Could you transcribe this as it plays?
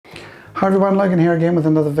Hi everyone, Logan here again with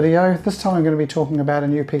another video. This time I'm going to be talking about a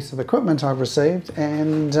new piece of equipment I've received,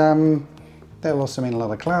 and that'll also mean a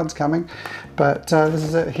lot of clouds coming, but this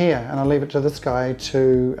is it here, and I'll leave it to this guy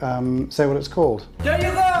to say what it's called. There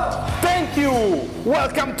you go! Thank you!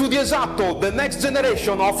 Welcome to the Esatto, the next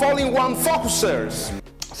generation of all-in-one focusers.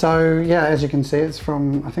 So yeah, as you can see, it's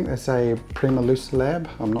from, I think they say Prima Luce Lab,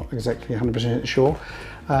 I'm not exactly 100% sure,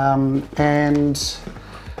 and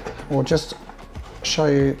we'll just show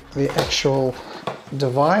you the actual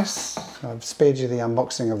device. I've spared you the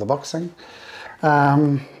unboxing of the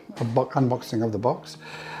unboxing of the box.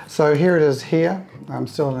 So here it is here,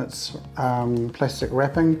 still in its plastic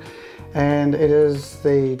wrapping, and it is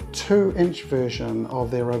the 2-inch version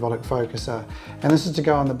of their robotic focuser, and this is to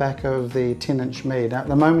go on the back of the 10-inch Meade. Now, at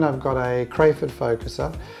the moment I've got a Crayford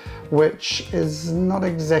focuser, which is not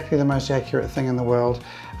exactly the most accurate thing in the world.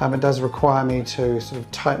 It does require me to sort of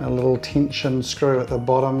tighten a little tension screw at the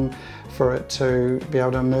bottom for it to be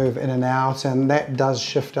able to move in and out, and that does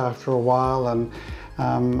shift after a while, and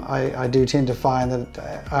I do tend to find that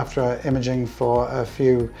after imaging for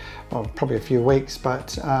probably a few weeks,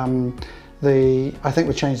 but I think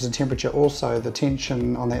we changed the temperature also, the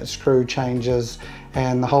tension on that screw changes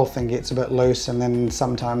and the whole thing gets a bit loose, and then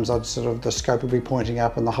sometimes the scope will be pointing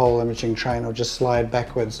up and the whole imaging train will just slide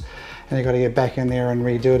backwards, and you've got to get back in there and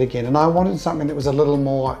redo it again. And I wanted something that was a little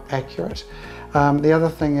more accurate. The other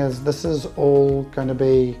thing is, this is all going to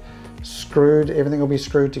be screwed, everything will be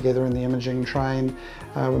screwed together in the imaging train.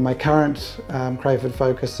 With my current Crayford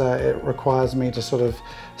focuser, it requires me to sort of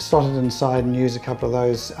slot it inside and use a couple of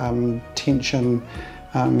those tension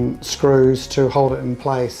screws to hold it in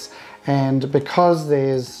place. And because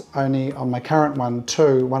there's only, on my current one,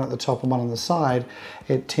 one at the top and one on the side,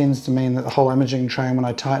 it tends to mean that the whole imaging train, when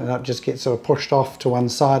I tighten it up, just gets sort of pushed off to one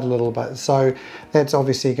side a little bit. So that's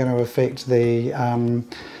obviously going to affect the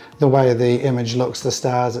way the image looks, the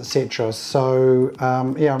stars, etc. So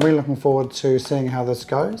yeah, I'm really looking forward to seeing how this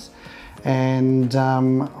goes, and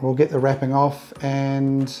we'll get the wrapping off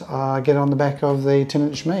and get on the back of the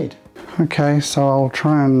 10-inch Meade. Okay, so I'll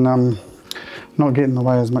try and not get in the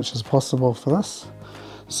way as much as possible for this.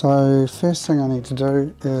 So first thing I need to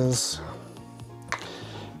do is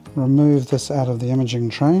remove this out of the imaging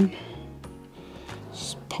train.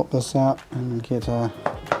 Just pop this out and get after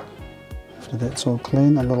that's all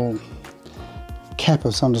clean, a little cap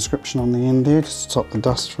of some description on the end there to stop the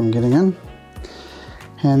dust from getting in.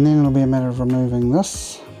 And then it'll be a matter of removing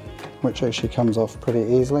this, which actually comes off pretty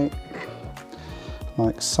easily,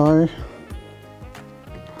 like so.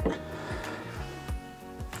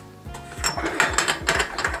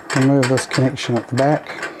 Remove this connection at the back.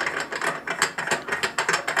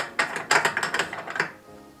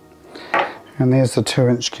 And there's the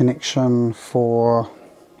 2-inch connection for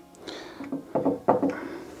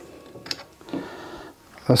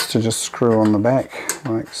this to just screw on the back,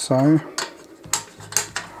 like so.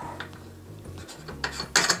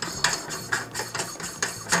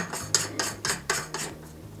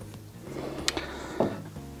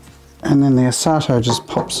 And then the Esatto just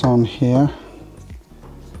pops on here.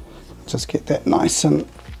 Just get that nice and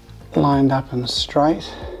lined up and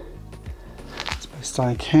straight as best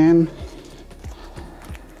I can.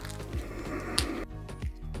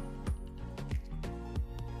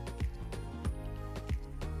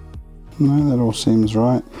 No, that all seems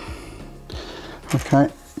right. Okay,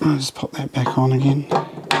 I'll just pop that back on again.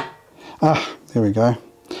 Ah, there we go.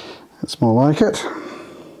 That's more like it.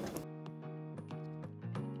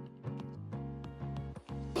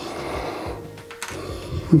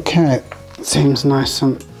 Okay, it seems nice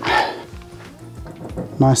and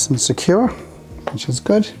secure, which is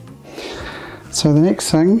good. So the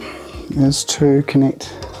next thing is to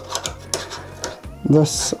connect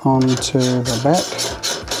this onto the back.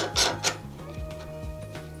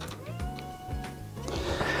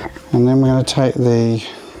 And then we're going to take the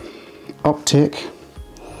Optec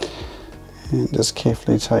and just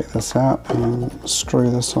carefully take this out and screw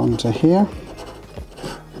this onto here.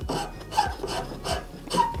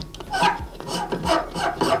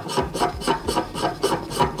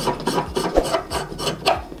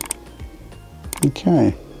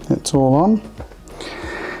 Okay, that's all on.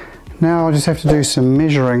 Now I'll just have to do some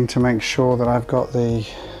measuring to make sure that I've got the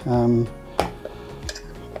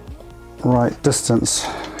right distance.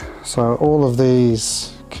 So all of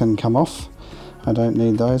these can come off. I don't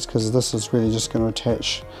need those because this is really just going to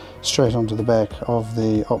attach straight onto the back of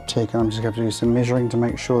the Optec, and I'm just going to have to do some measuring to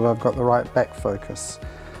make sure that I've got the right back focus.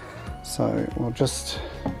 So we'll just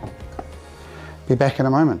be back in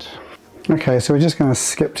a moment. Okay, so we're just going to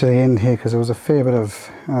skip to the end here because there was a fair bit of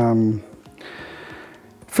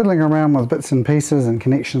fiddling around with bits and pieces and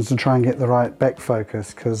connections to try and get the right back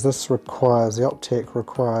focus, because this requires, the Optec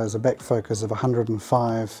requires a back focus of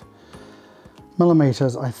 105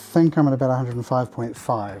 millimeters. I think I'm at about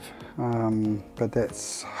 105.5, but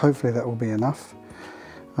that's, hopefully that will be enough.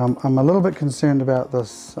 I'm a little bit concerned about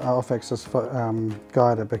this off-axis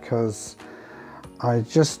guider, because I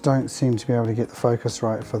just don't seem to be able to get the focus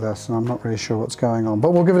right for this, and I'm not really sure what's going on.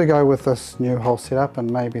 But we'll give it a go with this new whole setup, and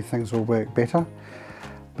maybe things will work better.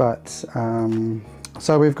 But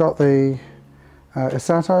so we've got the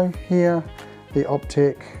Esatto here, the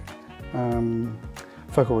Optec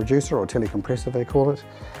focal reducer, or telecompressor they call it,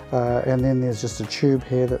 and then there's just a tube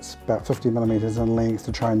here that's about 50 millimeters in length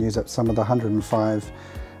to try and use up some of the 105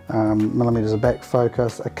 millimeters of back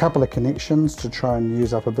focus, a couple of connections to try and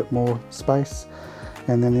use up a bit more space,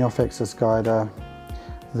 and then the off-axis guider,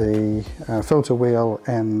 the filter wheel,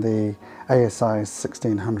 and the ASI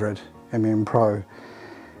 1600 mm Pro.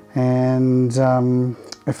 And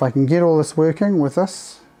if I can get all this working with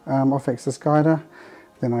this off-axis guider,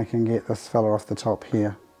 then I can get this fella off the top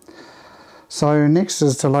here. So next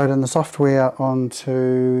is to load in the software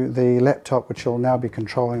onto the laptop, which will now be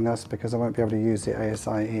controlling this, because I won't be able to use the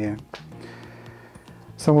ASI Air.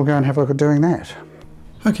 So we'll go and have a look at doing that.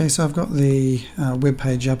 Okay, so I've got the web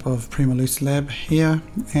page up of Prima-Luce Lab here,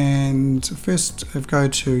 and first I go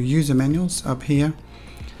to user manuals up here,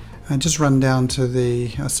 and just run down to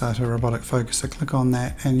the Esatto Robotic Focuser, click on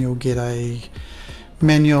that, and you'll get a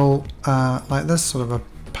manual like this, sort of a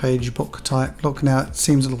page book type look. Now it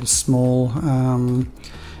seems a little small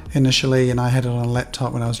initially, and I had it on a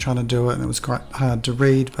laptop when I was trying to do it, and it was quite hard to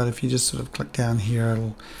read, but if you just sort of click down here,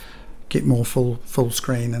 it'll get more full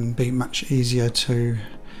screen and be much easier to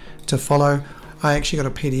follow. I actually got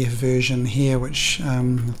a PDF version here, which I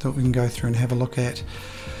thought we can go through and have a look at.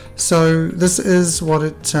 So this is what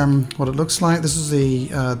it looks like. This is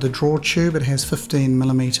the draw tube. It has 15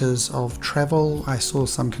 millimeters of travel. I saw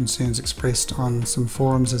some concerns expressed on some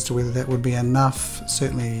forums as to whether that would be enough.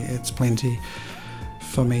 Certainly it's plenty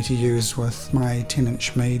for me to use with my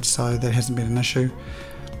 10-inch Meade, so that hasn't been an issue.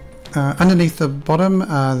 Underneath the bottom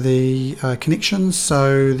are the connections.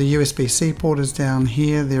 So the USB-C port is down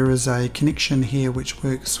here. There is a connection here which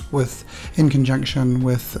works in conjunction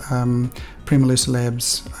with Prima-Luce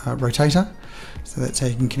Labs rotator. So that's how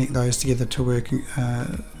you can connect those together to work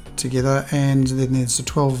together. And then there's a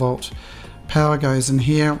 12-volt power goes in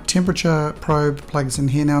here. Temperature probe plugs in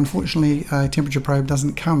here. Now unfortunately a temperature probe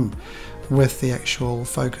doesn't come with the actual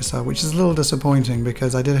focuser, which is a little disappointing,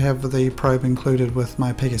 because I did have the probe included with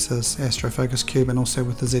my Pegasus Astrofocus Cube and also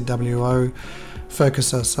with the ZWO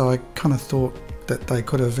focuser, so I kind of thought that they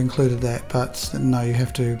could have included that, but no, you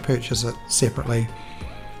have to purchase it separately.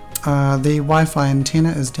 The Wi-Fi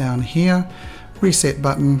antenna is down here, reset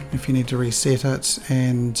button if you need to reset it,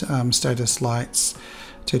 and status lights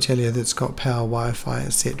to tell you that it's got power, Wi-Fi,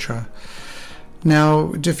 etc.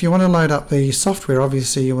 Now, if you want to load up the software,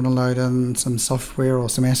 obviously you want to load in some software or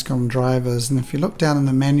some ASCOM drivers, and if you look down in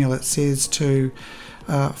the manual it says to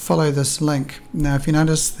follow this link. Now if you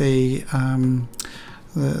notice the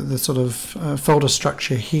sort of folder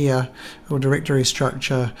structure here, or directory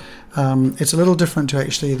structure, it's a little different to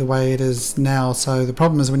actually the way it is now. So the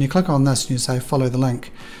problem is when you click on this and you say follow the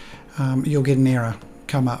link, you'll get an error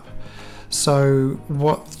come up. So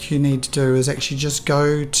what you need to do is actually just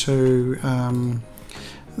go to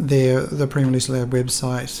the Prima-Luce Lab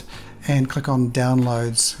website and click on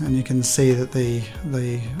downloads, and you can see that the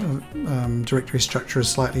directory structure is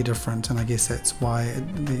slightly different, and I guess that's why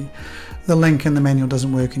the link in the manual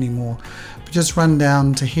doesn't work anymore. But just run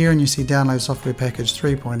down to here and you see download software package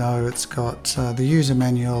 3.0. It's got the user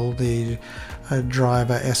manual, the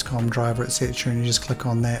driver, ASCOM driver, etc., and you just click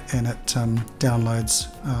on that and it downloads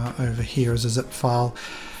over here as a zip file.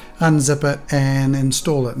 Unzip it and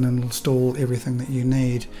install it, and it'll install everything that you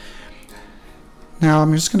need. Now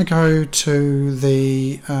I'm just going to go to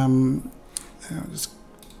the just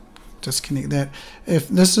disconnect that. If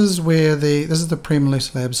this is where this is the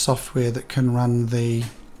Prima-Luce Lab software that can run the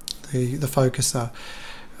focuser.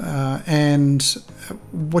 And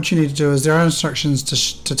what you need to do is there are instructions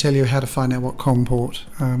to tell you how to find out what COM port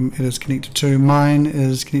it is connected to. Mine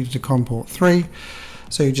is connected to COM port 3,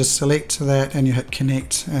 so you just select that and you hit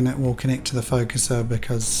connect, and it will connect to the focuser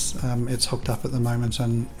because it's hooked up at the moment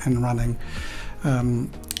and running.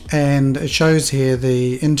 And it shows here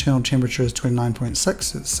the internal temperature is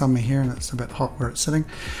 29.6. It's summer here and it's a bit hot where it's sitting.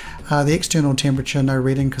 The external temperature, no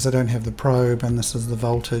reading because I don't have the probe, and this is the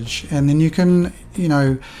voltage. And then you can,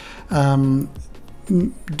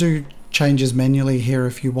 do changes manually here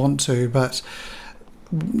if you want to, but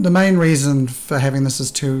the main reason for having this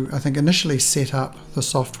is to, I think, initially set up the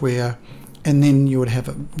software, and then you would have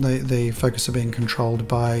the focuser being controlled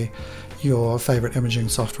by your favorite imaging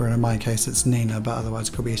software. And in my case it's Nina, but otherwise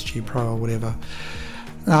it could be SG Pro or whatever.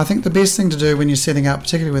 Now, I think the best thing to do when you're setting up,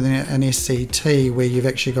 particularly with an SCT where you've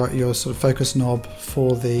actually got your sort of focus knob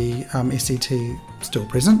for the SCT still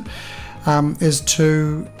present, is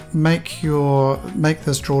to make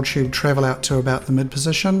this draw tube travel out to about the mid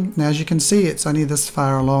position. Now, as you can see, it's only this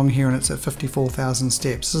far along here and it's at 54,000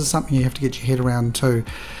 steps. This is something you have to get your head around too,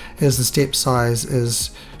 as the step size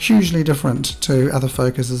is hugely different to other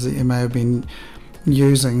focuses that you may have been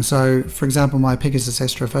using. So, for example, my Pegasus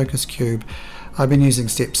Astrofocus Cube, I've been using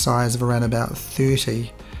step size of around about 30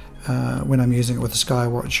 when I'm using it with the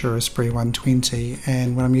Skywatch or Esprit 120,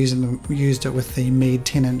 and when I'm used it with the Meade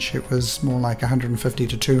 10-inch, it was more like 150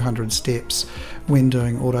 to 200 steps when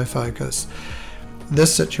doing autofocus.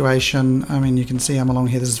 This situation, I mean, you can see I'm along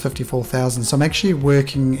here, this is 54,000, so I'm actually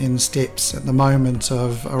working in steps at the moment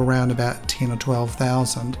of around about 10 or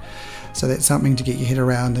 12,000. So that's something to get your head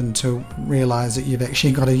around and to realize that you've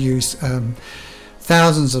actually got to use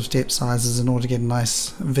thousands of step sizes in order to get a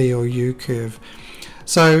nice V or U curve.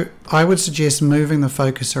 So I would suggest moving the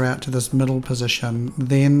focuser out to this middle position,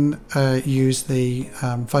 then use the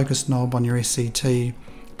focus knob on your SCT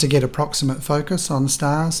to get approximate focus on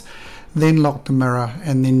stars, then lock the mirror,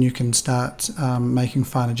 and then you can start making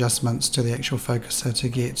fine adjustments to the actual focuser to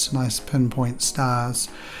get nice pinpoint stars.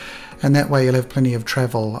 And that way you'll have plenty of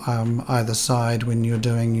travel either side when you're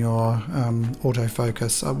doing your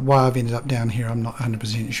autofocus. Why I've ended up down here I'm not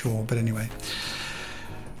 100% sure, but anyway.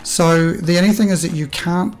 So the only thing is that you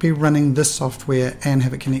can't be running this software and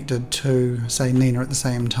have it connected to, say, Nina at the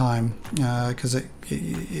same time, because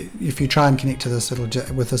if you try and connect to this,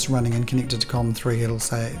 with this running and connected to COM3, it'll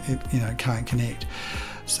say it can't connect.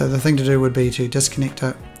 So the thing to do would be to disconnect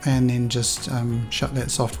it and then just shut that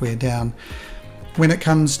software down. When it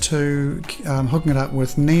comes to hooking it up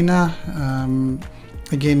with Nina,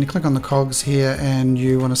 again, you click on the cogs here and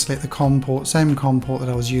you want to select the COM port, same COM port that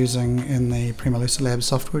I was using in the Prima Luce Lab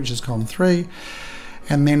software, which is COM3.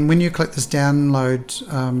 And then when you click this download,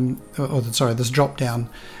 this drop down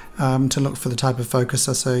to look for the type of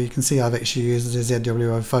focuser, so you can see I've actually used the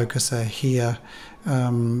ZWO focuser here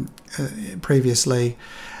previously.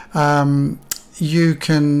 You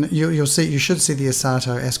should see the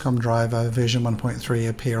Esatto ASCOM driver version 1.3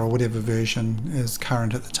 appear, or whatever version is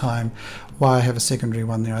current at the time. Why I have a secondary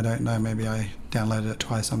one there, I don't know. Maybe I downloaded it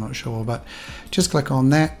twice, I'm not sure. But just click on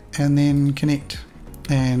that and then connect,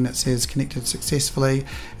 and it says connected successfully.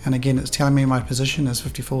 And again, it's telling me my position is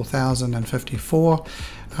 54,054.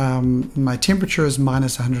 My temperature is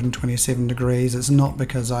minus 127 degrees. It's not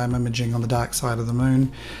because I'm imaging on the dark side of the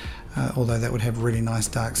moon. Although that would have really nice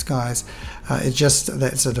dark skies. It's just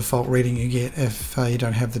that's a default reading you get if you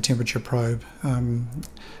don't have the temperature probe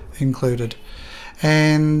included.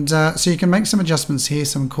 And so you can make some adjustments here,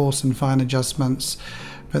 some coarse and fine adjustments,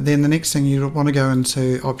 but then the next thing you want to go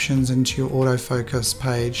into options, into your autofocus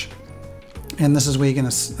page, and this is where you're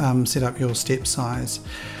going to set up your step size.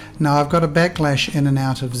 Now I've got a backlash in and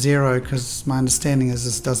out of 0 because my understanding is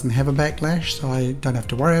this doesn't have a backlash, so I don't have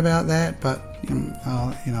to worry about that. But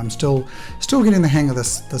I'm still getting the hang of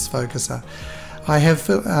this focuser. I have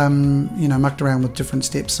mucked around with different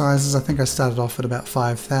step sizes. I think I started off at about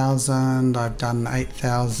 5,000. I've done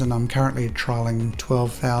 8,000. I'm currently trialing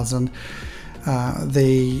 12,000.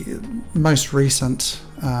 The most recent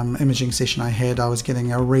imaging session I had, I was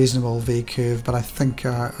getting a reasonable V curve, but I think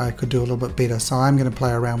I could do a little bit better. So I'm going to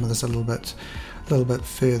play around with this a little bit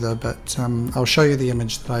further. But I'll show you the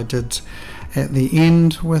image that I did at the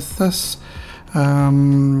end with this.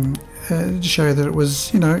 To show you that it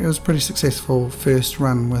was, it was a pretty successful first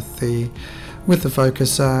run with the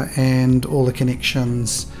focuser and all the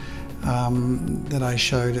connections that I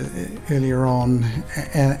showed earlier on,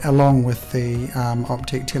 along with the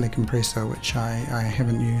Optec telecompressor, which I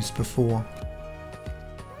haven't used before.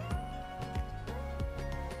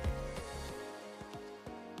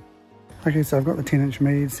 Okay, so I've got the 10-inch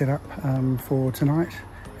Meade set up for tonight,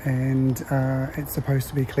 and it's supposed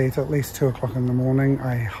to be clear till at least 2 o'clock in the morning,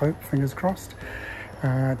 I hope, fingers crossed.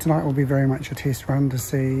 Tonight will be very much a test run to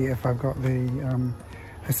see if I've got the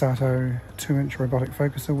Esatto 2-inch robotic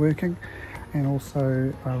focuser working, and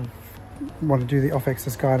also I want to do the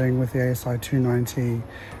off-axis guiding with the ASI 290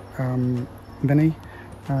 Mini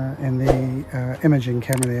and the imaging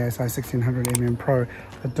camera, the ASI 1600mm Pro.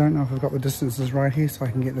 I don't know if I've got the distances right here so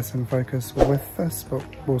I can get this in focus with this, but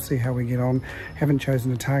we'll see how we get on. Haven't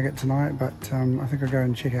chosen a target tonight, but I think I'll go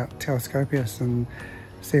and check out Telescopius and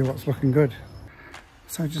see what's looking good.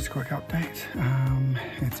 So just a quick update.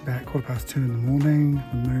 It's about 2:15 in the morning.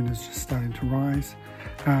 The moon is just starting to rise.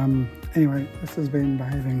 Anyway, this has been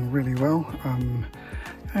behaving really well. I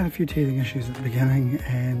had a few teething issues at the beginning,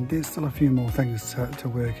 and there's still a few more things to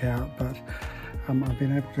work out, but I've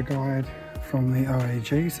been able to guide from the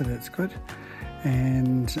OAG, so that's good.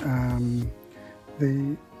 And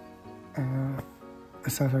the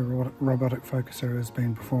Esatto robotic focuser has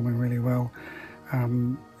been performing really well.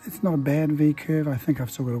 It's not a bad V-curve. I think I've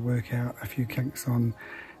still got to work out a few kinks on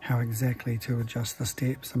how exactly to adjust the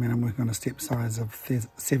steps. I mean, I'm working on a step size of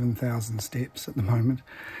 7,000 steps at the moment,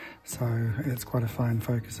 so it's quite a fine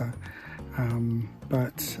focuser.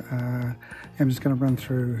 But I'm just going to run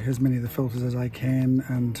through as many of the filters as I can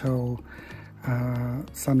until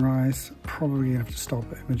sunrise. Probably going to have to stop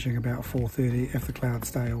imaging about 4:30 if the clouds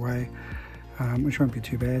stay away, which won't be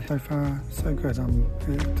too bad. So far, so good.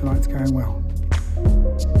 Tonight's going well.